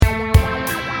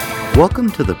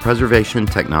Welcome to the Preservation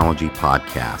Technology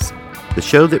Podcast, the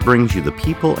show that brings you the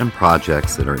people and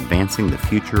projects that are advancing the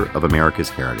future of America's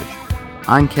heritage.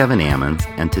 I'm Kevin Ammons,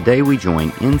 and today we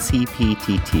join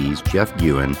NCPTT's Jeff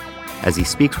Guin as he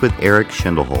speaks with Eric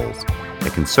Schindelholz, a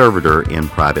conservator in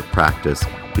private practice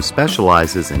who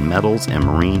specializes in metals and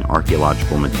marine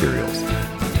archaeological materials.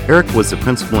 Eric was the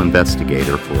principal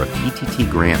investigator for a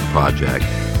PTT grant project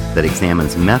that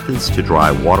examines methods to dry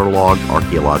waterlogged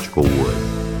archaeological wood.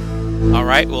 All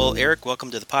right. Well, Eric, welcome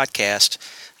to the podcast.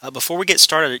 Before we get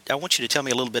started, I want you to tell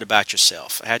me a little bit about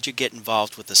yourself. How'd you get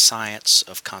involved with the science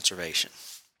of conservation?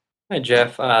 Hi,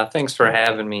 Jeff. Thanks for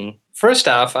having me. First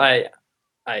off, I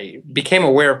became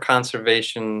aware of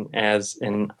conservation as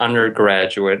an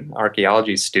undergraduate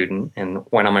archaeology student and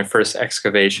went on my first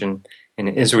excavation in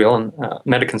Israel and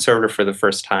met a conservator for the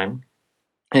first time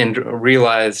and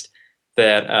realized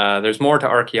that there's more to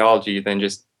archaeology than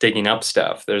just digging up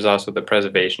stuff. There's also the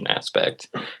preservation aspect.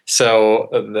 So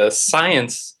the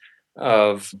science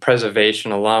of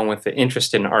preservation along with the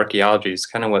interest in archaeology is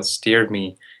kind of what steered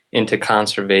me into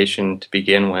conservation to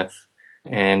begin with.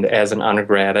 And as an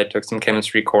undergrad, I took some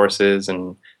chemistry courses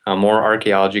and more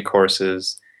archaeology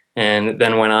courses, and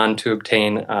then went on to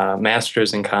obtain a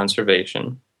master's in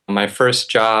conservation. My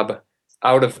first job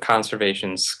out of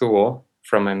conservation school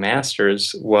from my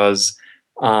master's was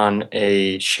on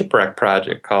a shipwreck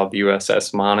project called the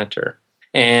USS Monitor.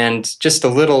 And just a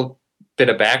little bit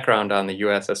of background on the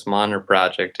USS Monitor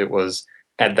project, it was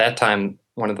at that time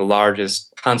one of the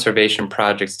largest conservation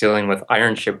projects dealing with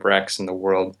iron shipwrecks in the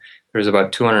world. There was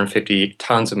about 250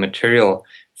 tons of material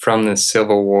from the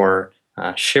Civil War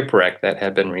shipwreck that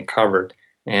had been recovered,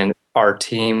 and our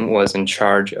team was in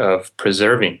charge of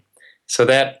preserving. So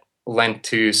that lent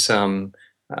to some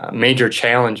major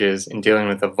challenges in dealing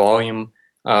with the volume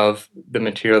of the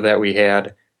material that we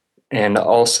had, and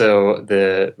also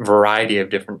the variety of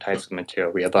different types of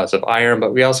material. We had lots of iron,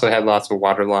 but we also had lots of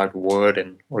waterlogged wood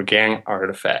and organic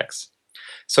artifacts.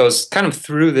 So it's kind of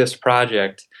through this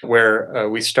project where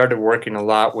we started working a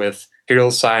lot with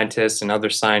material scientists and other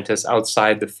scientists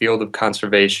outside the field of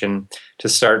conservation to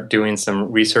start doing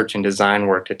some research and design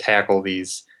work to tackle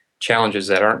these challenges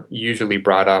that aren't usually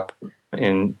brought up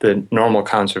in the normal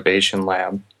conservation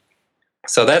lab.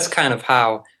 So that's kind of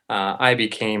how I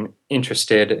became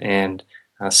interested and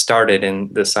started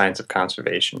in the science of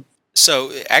conservation.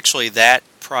 So actually that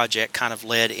project kind of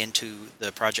led into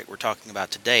the project we're talking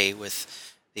about today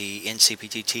with the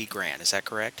NCPTT grant. Is that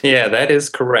correct? Yeah, that is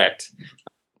correct.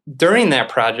 During that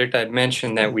project, I'd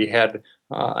mentioned that we had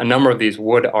a number of these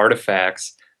wood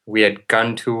artifacts. We had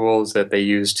gun tools that they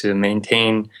used to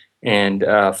maintain and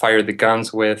fire the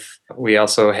guns with. We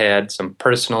also had some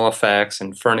personal effects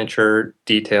and furniture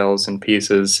details and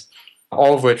pieces,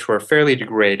 all of which were fairly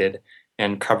degraded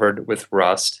and covered with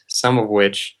rust, some of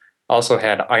which also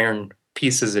had iron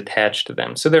pieces attached to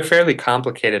them. So they're fairly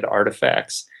complicated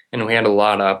artifacts, and we had a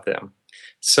lot of them.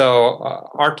 So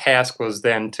our task was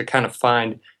then to kind of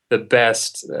find the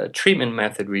best treatment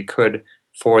method we could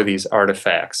for these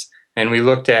artifacts. And we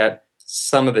looked at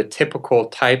some of the typical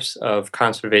types of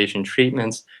conservation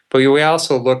treatments, but we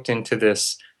also looked into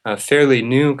this fairly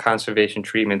new conservation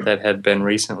treatment that had been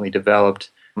recently developed,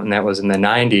 and that was in the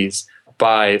 90s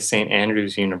by St.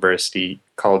 Andrews University,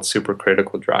 called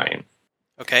supercritical drying.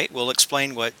 Okay, we'll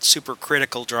explain what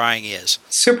supercritical drying is.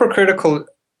 Supercritical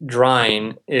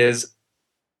drying is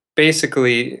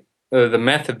basically the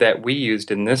method that we used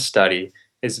in this study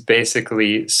is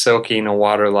basically soaking a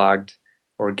waterlogged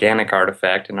organic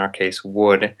artifact, in our case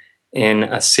wood, in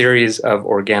a series of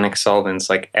organic solvents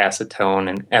like acetone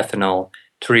and ethanol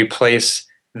to replace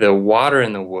the water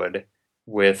in the wood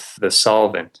with the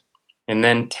solvent. And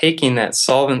then taking that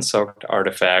solvent-soaked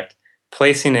artifact,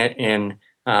 placing it in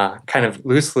kind of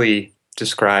loosely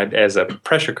described as a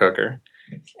pressure cooker,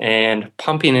 and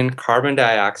pumping in carbon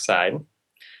dioxide,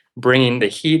 bringing the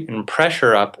heat and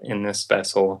pressure up in this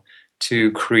vessel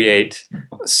to create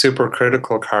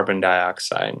supercritical carbon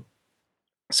dioxide.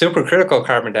 Supercritical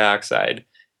carbon dioxide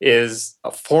is a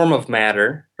form of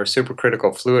matter, or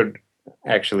supercritical fluid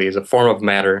actually is a form of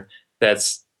matter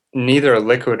that's neither a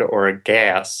liquid or a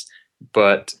gas,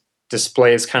 but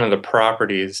displays kind of the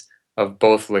properties of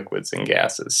both liquids and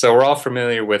gases. So we're all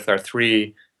familiar with our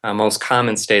three most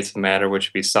common states of matter, which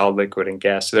would be solid, liquid, and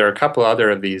gas. So there are a couple other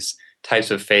of these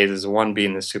types of phases, one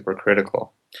being the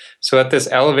supercritical. So at this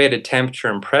elevated temperature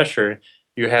and pressure,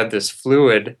 you have this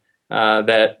fluid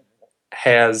that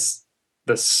has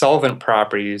the solvent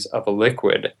properties of a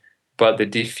liquid, but the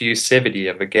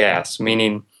diffusivity of a gas,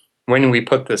 meaning when we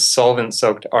put this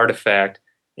solvent-soaked artifact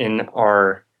in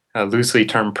our loosely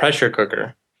termed pressure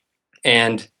cooker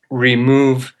and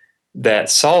remove that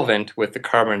solvent with the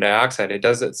carbon dioxide, it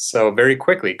does it so very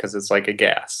quickly because it's like a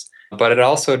gas. But it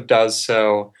also does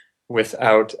so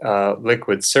without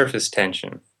liquid surface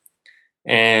tension.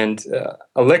 And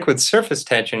a liquid surface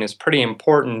tension is pretty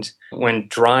important when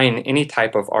drying any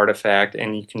type of artifact,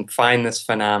 and you can find this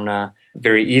phenomena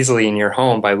very easily in your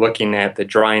home by looking at the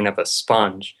drying of a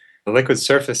sponge. The liquid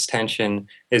surface tension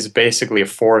is basically a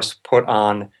force put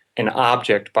on an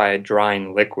object by a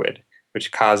drying liquid,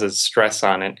 which causes stress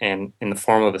on it, and in the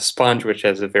form of a sponge, which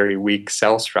has a very weak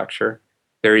cell structure,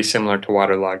 very similar to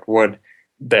waterlogged wood,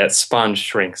 that sponge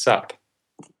shrinks up.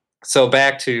 So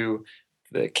back to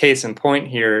the case in point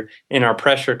here, in our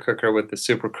pressure cooker with the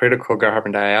supercritical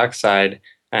carbon dioxide,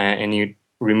 and you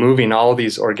removing all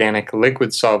these organic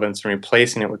liquid solvents and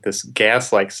replacing it with this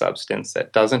gas-like substance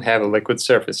that doesn't have a liquid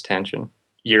surface tension,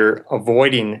 you're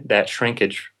avoiding that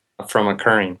shrinkage from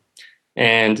occurring.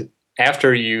 And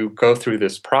after you go through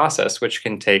this process, which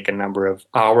can take a number of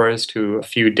hours to a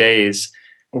few days,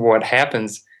 what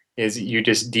happens is you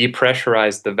just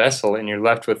depressurize the vessel and you're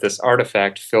left with this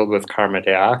artifact filled with carbon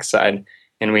dioxide.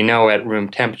 And we know at room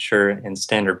temperature and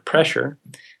standard pressure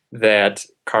that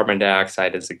carbon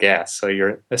dioxide is a gas. So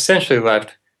you're essentially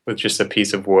left with just a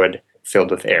piece of wood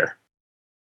filled with air.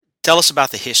 Tell us about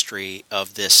the history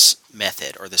of this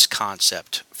method or this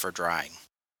concept for drying.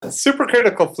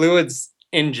 Supercritical fluids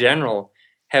in general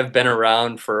have been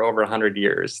around for over 100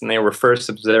 years, and they were first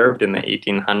observed in the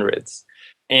 1800s.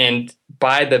 And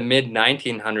by the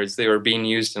mid-1900s, they were being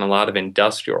used in a lot of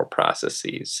industrial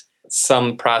processes.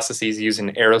 Some processes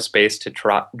using aerospace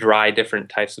to dry different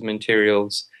types of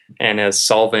materials and as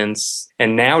solvents.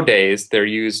 And nowadays, they're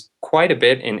used quite a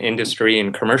bit in industry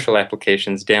and commercial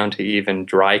applications, down to even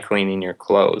dry cleaning your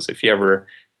clothes. If you ever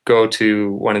go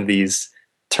to one of these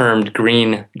termed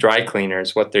green dry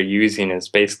cleaners, what they're using is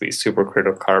basically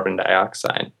supercritical carbon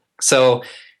dioxide. So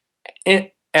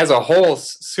as a whole,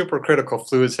 supercritical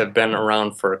fluids have been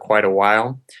around for quite a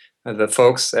while. The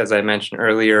folks, as I mentioned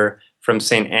earlier, from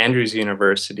St. Andrews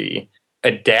University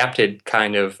adapted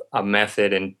kind of a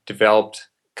method and developed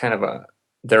kind of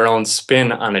their own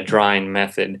spin on a drying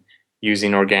method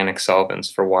using organic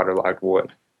solvents for waterlogged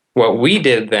wood. What we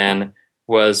did then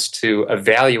was to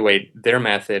evaluate their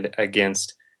method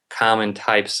against common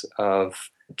types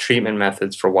of treatment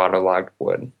methods for waterlogged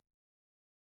wood.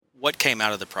 What came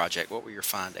out of the project? What were your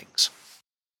findings?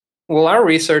 Well, our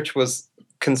research was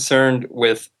concerned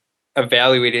with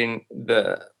evaluating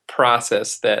the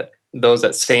process that those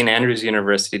at St. Andrews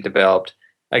University developed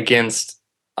against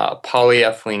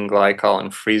polyethylene glycol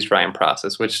and freeze drying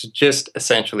process, which is just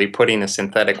essentially putting a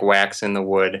synthetic wax in the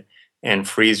wood and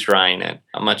freeze drying it,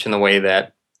 much in the way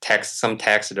that some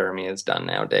taxidermy is done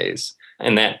nowadays.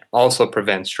 And that also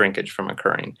prevents shrinkage from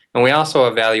occurring. And we also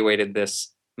evaluated this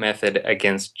method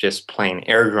against just plain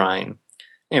air drying.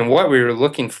 And what we were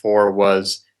looking for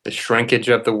was the shrinkage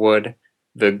of the wood.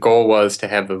 The goal was to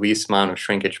have the least amount of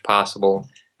shrinkage possible,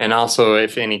 and also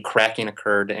if any cracking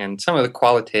occurred, and some of the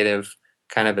qualitative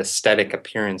kind of aesthetic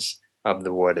appearance of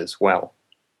the wood as well.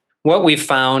 What we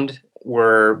found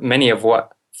were many of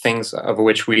things of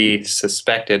which we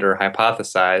suspected or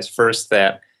hypothesized. First,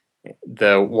 that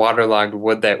the waterlogged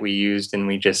wood that we used and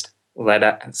we just let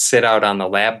it sit out on the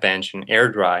lab bench and air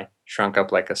dry shrunk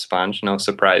up like a sponge, no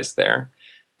surprise there.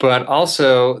 But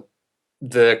also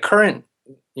the current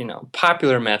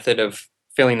popular method of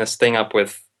filling this thing up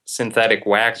with synthetic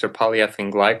wax or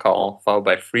polyethylene glycol followed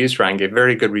by freeze drying gave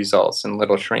very good results and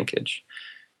little shrinkage.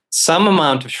 Some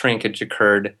amount of shrinkage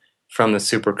occurred from the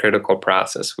supercritical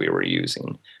process we were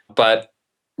using, but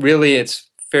really it's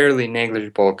fairly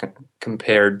negligible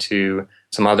compared to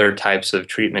some other types of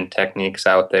treatment techniques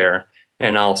out there,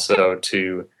 and also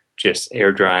to just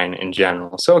air drying in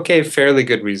general. So it gave fairly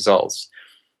good results.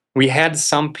 We had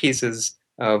some pieces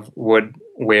of wood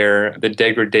where the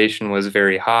degradation was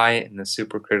very high and the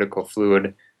supercritical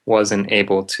fluid wasn't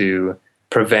able to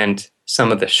prevent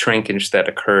some of the shrinkage that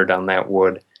occurred on that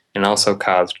wood and also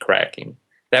caused cracking.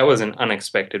 That was an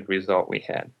unexpected result we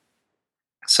had.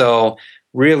 So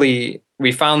really,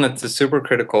 we found that the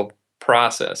supercritical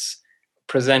process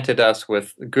presented us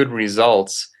with good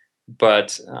results,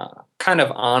 but kind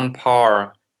of on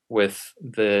par with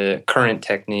the current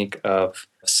technique of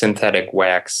synthetic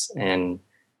wax and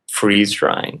freeze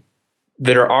drying.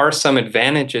 There are some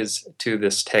advantages to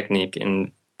this technique,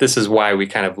 and this is why we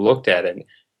kind of looked at it,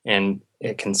 and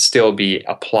it can still be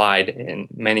applied in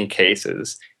many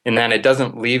cases, in that it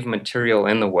doesn't leave material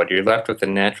in the wood. You're left with a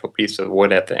natural piece of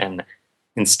wood at the end,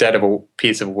 instead of a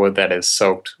piece of wood that is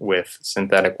soaked with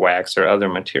synthetic wax or other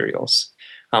materials.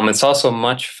 It's also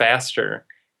much faster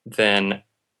than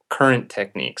current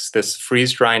techniques. This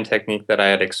freeze drying technique that I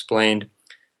had explained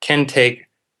can take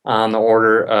on the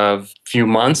order of a few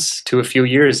months to a few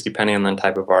years, depending on the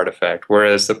type of artifact,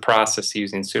 whereas the process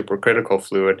using supercritical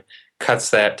fluid cuts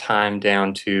that time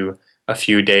down to a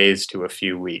few days to a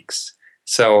few weeks.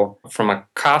 So from a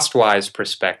cost-wise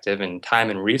perspective and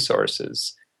time and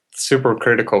resources,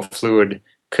 supercritical fluid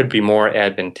could be more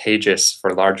advantageous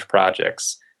for large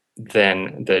projects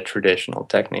than the traditional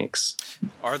techniques.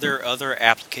 Are there other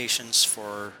applications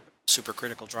for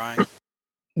supercritical drying?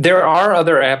 There are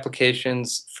other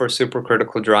applications for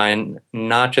supercritical drying,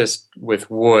 not just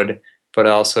with wood, but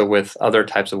also with other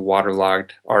types of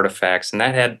waterlogged artifacts. And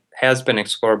that has been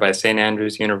explored by St.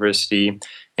 Andrews University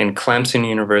and Clemson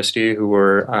University, who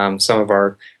were some of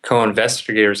our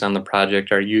co-investigators on the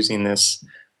project, are using this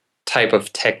type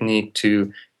of technique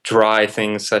to dry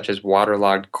things such as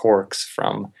waterlogged corks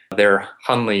from their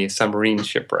Hunley submarine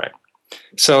shipwreck.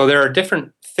 So there are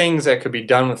different things that could be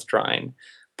done with drying,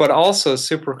 but also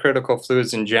supercritical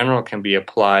fluids in general can be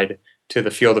applied to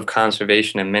the field of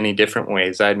conservation in many different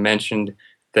ways. I'd mentioned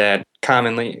that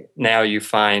commonly now you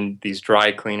find these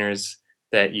dry cleaners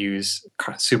that use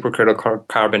supercritical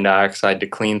carbon dioxide to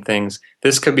clean things.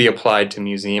 This could be applied to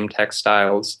museum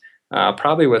textiles,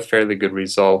 probably with fairly good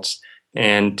results,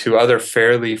 and to other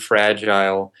fairly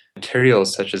fragile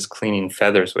materials such as cleaning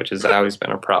feathers, which has always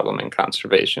been a problem in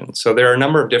conservation. So there are a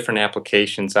number of different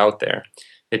applications out there.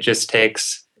 It just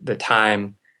takes the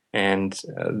time and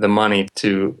the money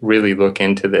to really look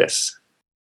into this.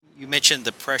 You mentioned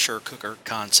the pressure cooker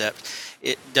concept.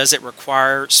 Does it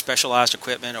require specialized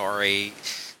equipment or a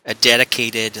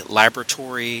dedicated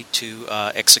laboratory to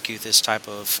execute this type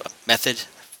of method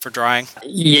for drying?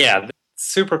 Yeah,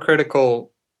 supercritical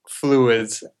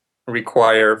fluids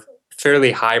require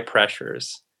fairly high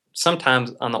pressures,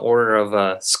 sometimes on the order of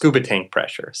a scuba tank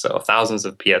pressure, so thousands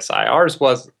of psi. Ours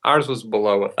was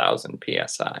below 1,000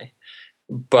 psi.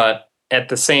 But at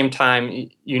the same time,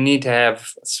 you need to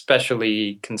have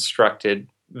specially constructed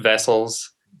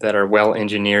vessels that are well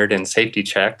engineered and safety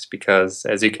checked, because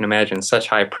as you can imagine, such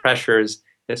high pressures,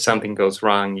 if something goes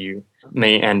wrong, you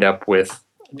may end up with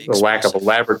the lack of a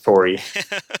laboratory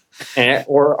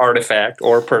or artifact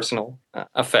or personal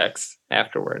effects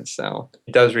afterwards. So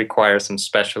it does require some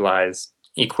specialized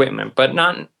equipment, but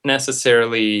not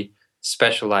necessarily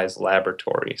specialized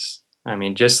laboratories. I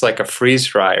mean, just like a freeze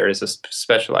dryer is a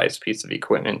specialized piece of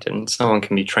equipment and someone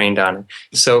can be trained on it,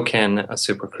 so can a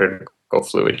supercritical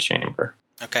fluid chamber.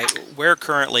 Okay, where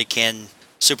currently can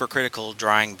supercritical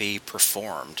drying be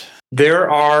performed? There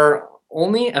are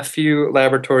only a few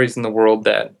laboratories in the world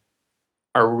that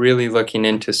are really looking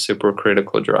into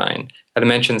supercritical drying. I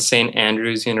mentioned St.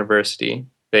 Andrews University.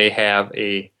 They have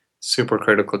a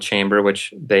supercritical chamber,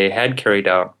 which they had carried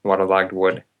out waterlogged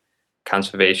wood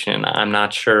conservation. I'm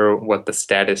not sure what the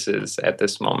status is at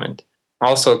this moment.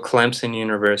 Also, Clemson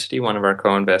University, one of our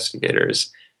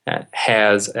co-investigators,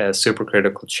 has a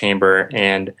supercritical chamber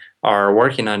and are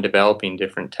working on developing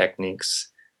different techniques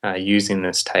using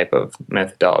this type of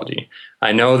methodology.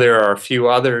 I know there are a few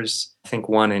others, I think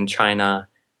one in China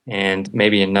and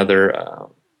maybe another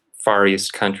Far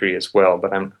East country as well,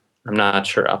 but I'm not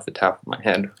sure off the top of my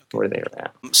head where they are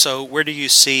at. So where do you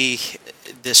see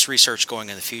this research going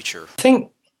in the future? I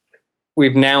think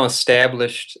we've now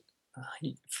established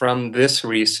from this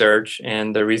research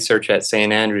and the research at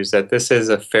St. Andrews that this is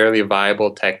a fairly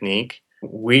viable technique.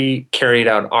 We carried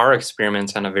out our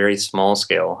experiments on a very small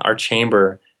scale. Our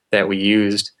chamber that we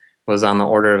used was on the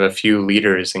order of a few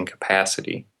liters in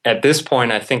capacity. At this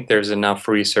point, I think there's enough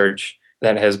research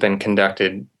that has been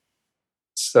conducted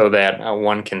so that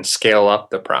one can scale up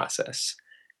the process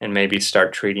and maybe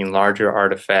start treating larger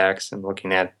artifacts and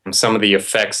looking at some of the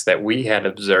effects that we had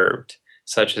observed,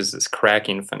 such as this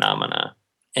cracking phenomena,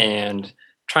 and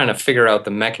trying to figure out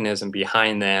the mechanism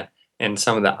behind that and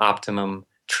some of the optimum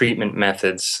treatment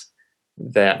methods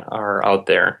that are out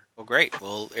there. Well, great.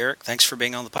 Well, Eric, thanks for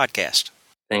being on the podcast.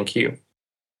 Thank you.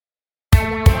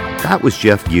 That was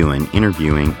Jeff Ewan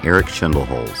interviewing Eric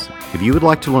Schindelholz. If you would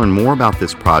like to learn more about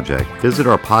this project, visit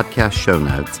our podcast show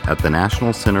notes at the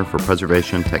National Center for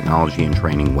Preservation Technology and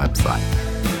Training website.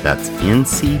 That's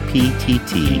ncptt.nps.gov.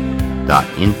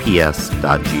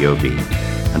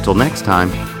 Until next time,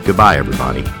 goodbye,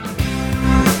 everybody.